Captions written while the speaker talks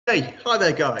Hey, hi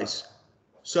there guys.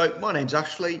 So my name's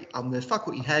Ashley, I'm the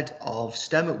faculty head of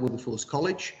STEM at Wilberforce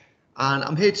College, and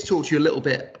I'm here to talk to you a little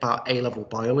bit about A-level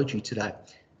biology today.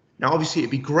 Now obviously it'd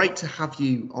be great to have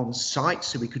you on site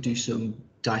so we could do some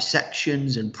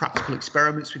dissections and practical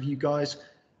experiments with you guys,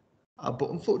 but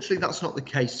unfortunately that's not the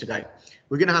case today.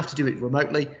 We're going to have to do it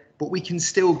remotely, but we can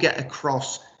still get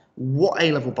across what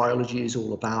A-level biology is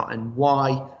all about and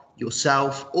why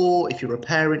yourself, or if you're a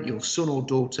parent, your son or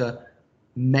daughter,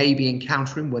 may be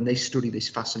encountering when they study this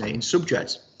fascinating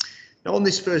subject. Now on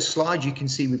this first slide you can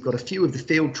see we've got a few of the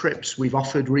field trips we've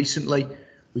offered recently.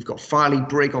 We've got Filey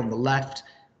Brig on the left,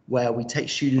 where we take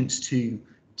students to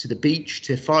the beach,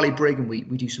 to Filey Brig, and we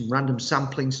do some random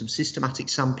sampling, some systematic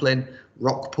sampling,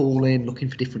 rock pooling, looking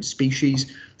for different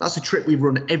species. That's a trip we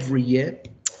run every year.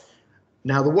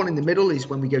 Now the one in the middle is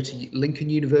when we go to Lincoln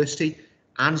University,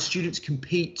 and students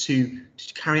compete to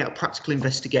carry out practical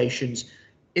investigations.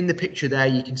 In the picture there,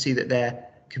 you can see that they're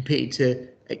competing to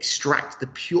extract the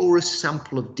purest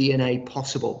sample of DNA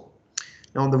possible.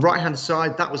 Now on the right hand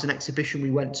side, that was an exhibition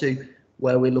we went to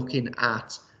where we're looking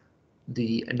at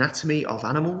the anatomy of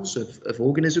animals, of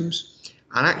organisms,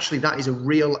 and actually that is a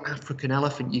real African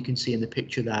elephant you can see in the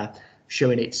picture there,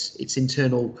 showing its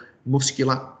internal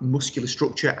muscular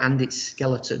structure and its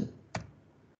skeleton.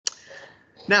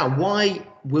 Now, why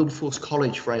Wilberforce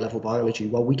College for A-level biology?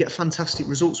 Well, we get fantastic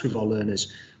results with our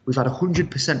learners. We've had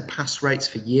 100% pass rates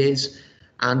for years,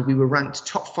 and we were ranked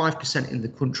top 5% in the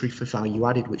country for value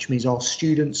added, which means our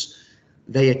students,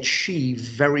 they achieve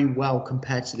very well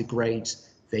compared to the grades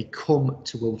they come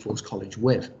to Wilberforce College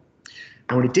with.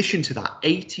 Now, in addition to that,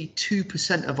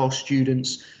 82% of our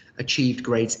students achieved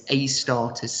grades A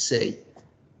star to C.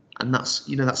 And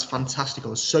that's fantastic. I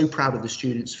was so proud of the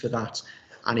students for that.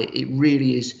 And it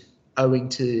really is owing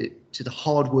to the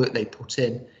hard work they put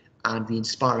in and the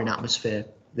inspiring atmosphere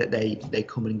that they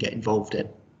come and get involved in.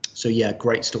 So yeah,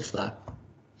 great stuff there.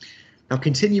 Now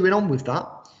continuing on with that,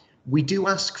 we do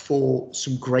ask for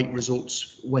some great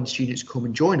results when students come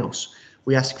and join us.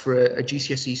 We ask for a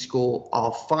GCSE score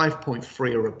of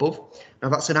 5.3 or above. Now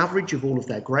that's an average of all of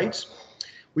their grades.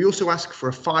 We also ask for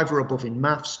a 5 or above in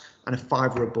maths and a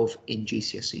 5 or above in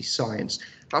GCSE science.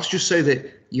 That's just so that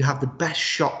you have the best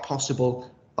shot possible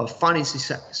of finding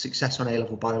success on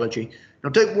A-level biology. Now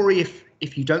don't worry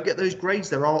if you don't get those grades,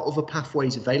 there are other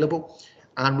pathways available,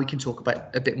 and we can talk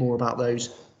about a bit more about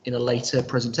those in a later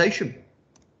presentation.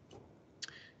 How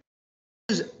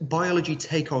does biology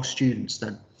take our students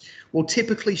then? Well,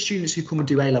 typically students who come and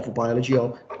do A-level biology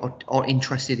are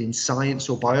interested in science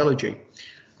or biology,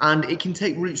 and it can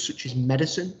take routes such as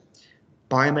medicine,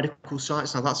 biomedical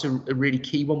science. Now that's a really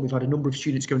key one. We've had a number of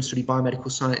students go and study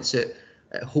biomedical science at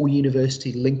Hull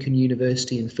University, Lincoln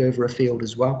University, and further afield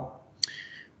as well.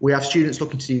 We have students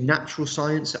looking to do natural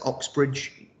science at Oxford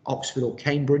or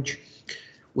Cambridge.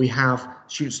 We have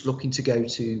students looking to go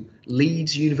to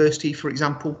Leeds University, for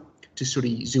example, to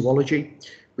study zoology.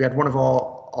 We had one of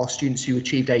our students who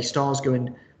achieved A stars go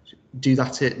and do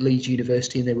that at Leeds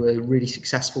University, and they were really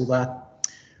successful there.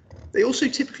 They also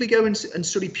typically go and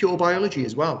study pure biology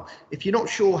as well. If you're not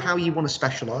sure how you want to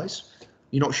specialise,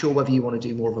 you're not sure whether you want to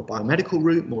do more of a biomedical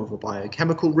route, more of a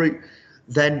biochemical route,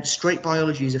 then straight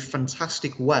biology is a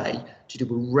fantastic way to do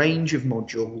a range of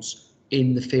modules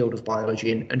in the field of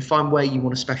biology and find where you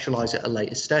want to specialise at a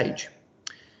later stage.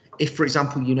 If, for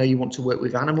example, you want to work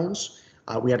with animals,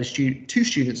 we had two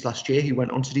students last year who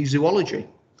went on to do zoology.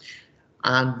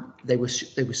 And they were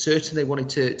certain they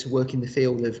wanted to work in the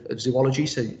field of zoology,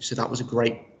 so that was a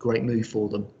great move for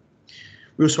them.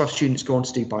 We also have students go on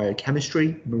to do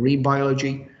biochemistry, marine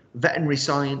biology, veterinary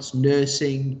science,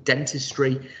 nursing,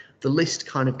 dentistry. The list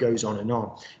kind of goes on and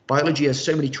on. Biology has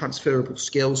so many transferable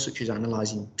skills, such as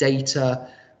analysing data,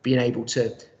 being able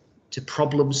to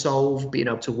problem solve, being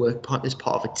able to work as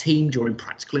part of a team during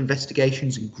practical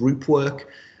investigations and group work.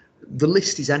 The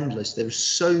list is endless. There are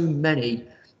so many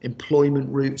employment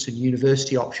routes and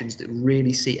university options that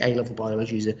really see A-level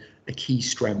biology as a key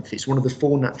strength. It's one of the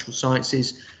 4 natural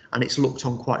sciences, and it's looked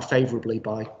on quite favourably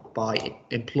by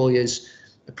employers,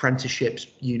 apprenticeships,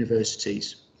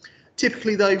 universities.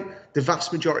 Typically though, the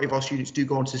vast majority of our students do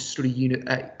go on to study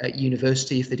at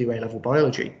university if they do A-level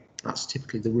biology. That's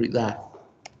typically the route there.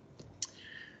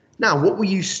 Now, what will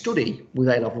you study with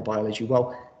A-level biology?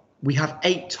 Well, we have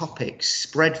 8 topics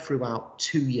spread throughout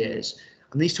 2 years,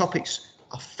 and these topics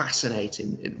are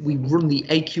fascinating. We run the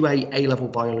AQA A-level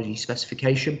biology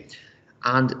specification,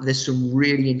 and there's some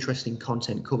really interesting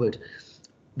content covered.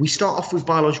 We start off with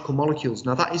biological molecules.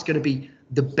 Now that is going to be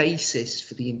the basis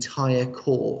for the entire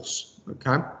course,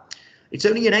 okay? It's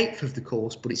only an 1/8 of the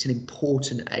course, but it's an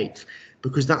important 1/8.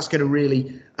 because that's going to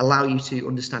really allow you to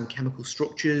understand chemical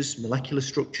structures, molecular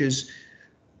structures,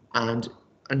 and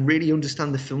really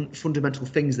understand the fundamental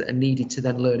things that are needed to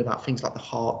then learn about things like the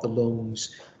heart, the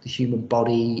lungs, the human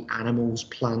body, animals,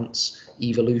 plants,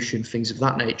 evolution, things of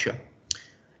that nature.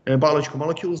 Now, in biological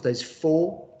molecules, there's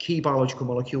 4 key biological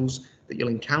molecules that you'll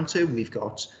encounter. We've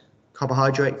got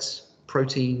carbohydrates,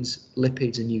 proteins,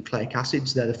 lipids, and nucleic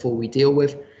acids. They're the 4 we deal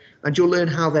with. And you'll learn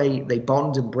how they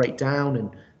bond and break down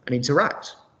and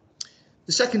interact.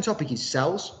 The second topic is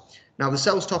cells. Now, the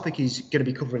cells topic is going to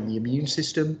be covering the immune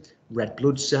system, red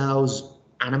blood cells,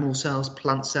 animal cells,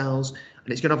 plant cells,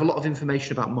 and it's going to have a lot of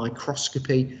information about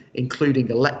microscopy, including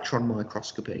electron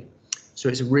microscopy. So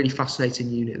it's a really fascinating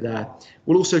unit there.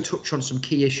 We'll also touch on some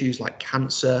key issues like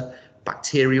cancer,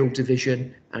 bacterial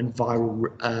division, and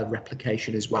viral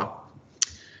replication as well.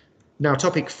 Now,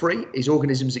 topic 3 is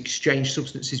organisms exchange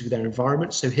substances with their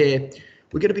environment. So here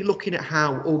we're going to be looking at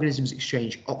how organisms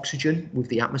exchange oxygen with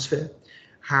the atmosphere,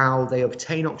 how they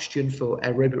obtain oxygen for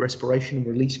aerobic respiration and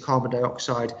release carbon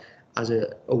dioxide as a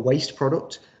waste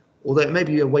product, although it may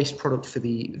be a waste product for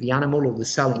the animal or the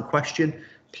cell in question.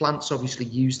 Plants obviously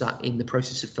use that in the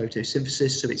process of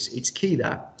photosynthesis, so it's key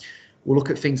there. We'll look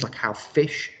at things like how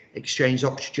fish exchange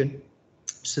oxygen,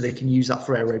 so they can use that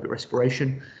for aerobic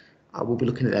respiration. We'll be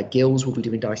looking at their gills, we'll be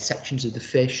doing dissections of the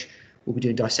fish, we'll be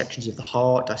doing dissections of the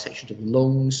heart, dissections of the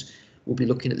lungs, we'll be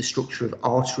looking at the structure of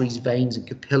arteries, veins, and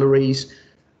capillaries.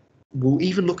 We'll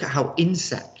even look at how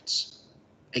insects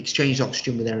exchange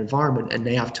oxygen with their environment, and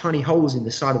they have tiny holes in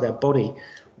the side of their body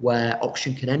where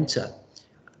oxygen can enter,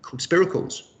 called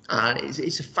spiracles. And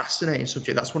it's a fascinating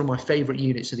subject. That's one of my favourite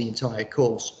units of the entire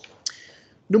course.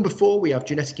 Number 4, we have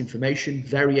genetic information,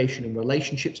 variation and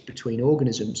relationships between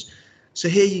organisms. So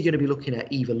here you're going to be looking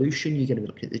at evolution, you're going to be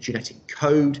looking at the genetic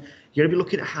code, you're going to be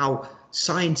looking at how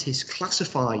scientists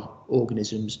classify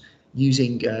organisms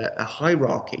using a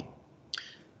hierarchy.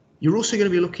 You're also going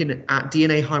to be looking at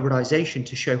DNA hybridization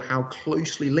to show how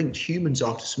closely linked humans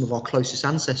are to some of our closest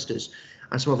ancestors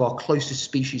and some of our closest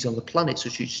species on the planet,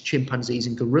 such as chimpanzees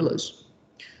and gorillas.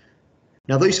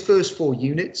 Now, those first 4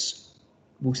 units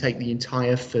will take the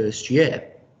entire first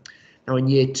year. Now, in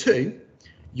year 2,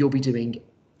 you'll be doing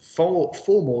four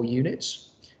more units,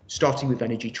 starting with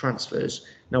energy transfers.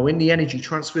 Now, in the energy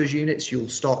transfers units, you'll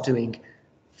start doing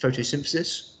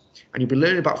photosynthesis, and you'll be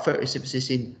learning about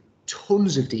photosynthesis in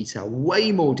tons of detail,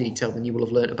 way more detail than you will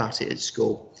have learned about it at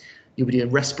school. You'll be doing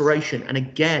respiration, and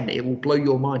again, it will blow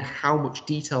your mind how much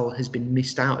detail has been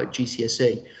missed out at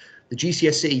GCSE. The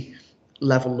GCSE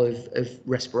level of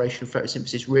respiration and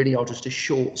photosynthesis really are just a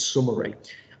short summary,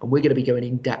 and we're going to be going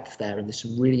in depth there, and there's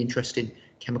some really interesting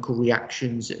chemical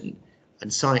reactions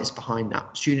and science behind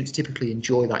that. Students typically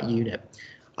enjoy that unit.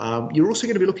 You're also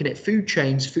going to be looking at food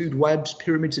chains, food webs,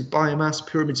 pyramids of biomass,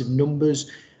 pyramids of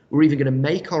numbers. We're even going to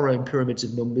make our own pyramids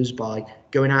of numbers by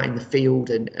going out in the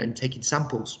field and taking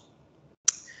samples.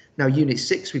 Now, Unit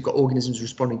 6, we've got organisms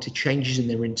responding to changes in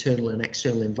their internal and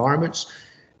external environments.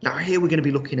 Now, here we're going to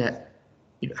be looking at,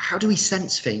 how do we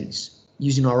sense things?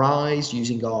 Using our eyes,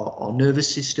 using our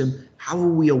nervous system, how are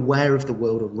we aware of the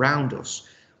world around us?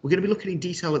 We're going to be looking in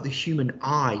detail at the human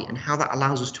eye and how that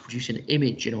allows us to produce an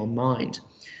image in our mind.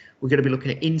 We're going to be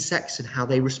looking at insects and how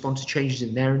they respond to changes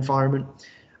in their environment.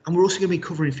 And we're also going to be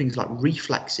covering things like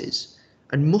reflexes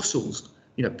and muscles.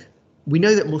 We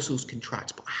know that muscles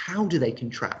contract, but how do they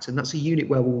contract? And that's a unit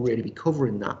where we'll really be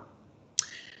covering that.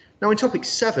 Now, in topic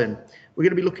 7, we're going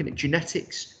to be looking at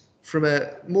genetics from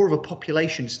more of a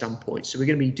population standpoint. So we're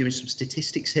going to be doing some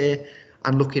statistics here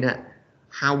and looking at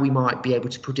how we might be able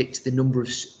to predict the number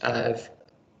of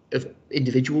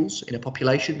individuals in a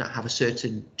population that have a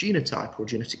certain genotype or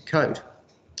genetic code.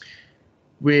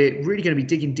 We're really going to be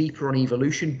digging deeper on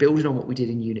evolution, building on what we did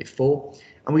in Unit 4,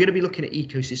 and we're going to be looking at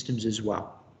ecosystems as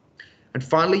well. And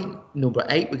finally, number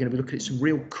 8, we're going to be looking at some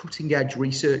real cutting-edge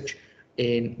research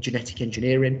in genetic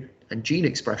engineering and gene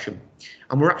expression.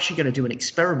 And we're actually going to do an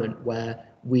experiment where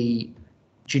we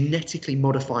genetically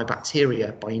modify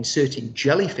bacteria by inserting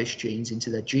jellyfish genes into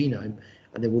their genome,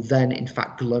 and they will then, in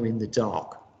fact, glow in the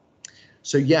dark.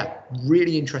 So yeah,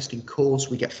 really interesting course.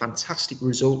 We get fantastic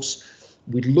results.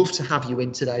 We'd love to have you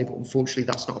in today, but unfortunately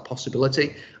that's not a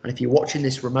possibility. And if you're watching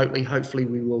this remotely, hopefully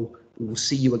we will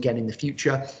see you again in the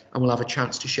future, and we'll have a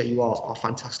chance to show you our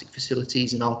fantastic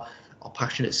facilities and our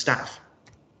passionate staff.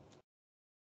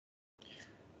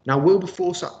 Now,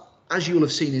 Wilberforce, as you will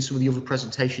have seen in some of the other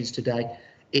presentations today,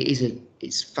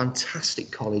 it's fantastic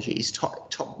college. It is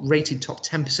rated top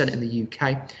 10% in the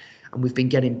UK, and we've been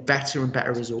getting better and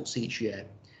better results each year.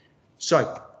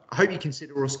 So I hope you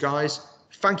consider us, guys.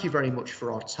 Thank you very much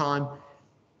for our time.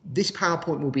 This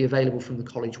PowerPoint will be available from the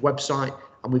college website,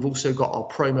 and we've also got our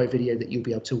promo video that you'll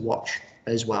be able to watch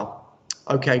as well.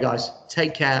 Okay, guys,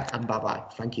 take care and bye-bye.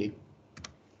 Thank you.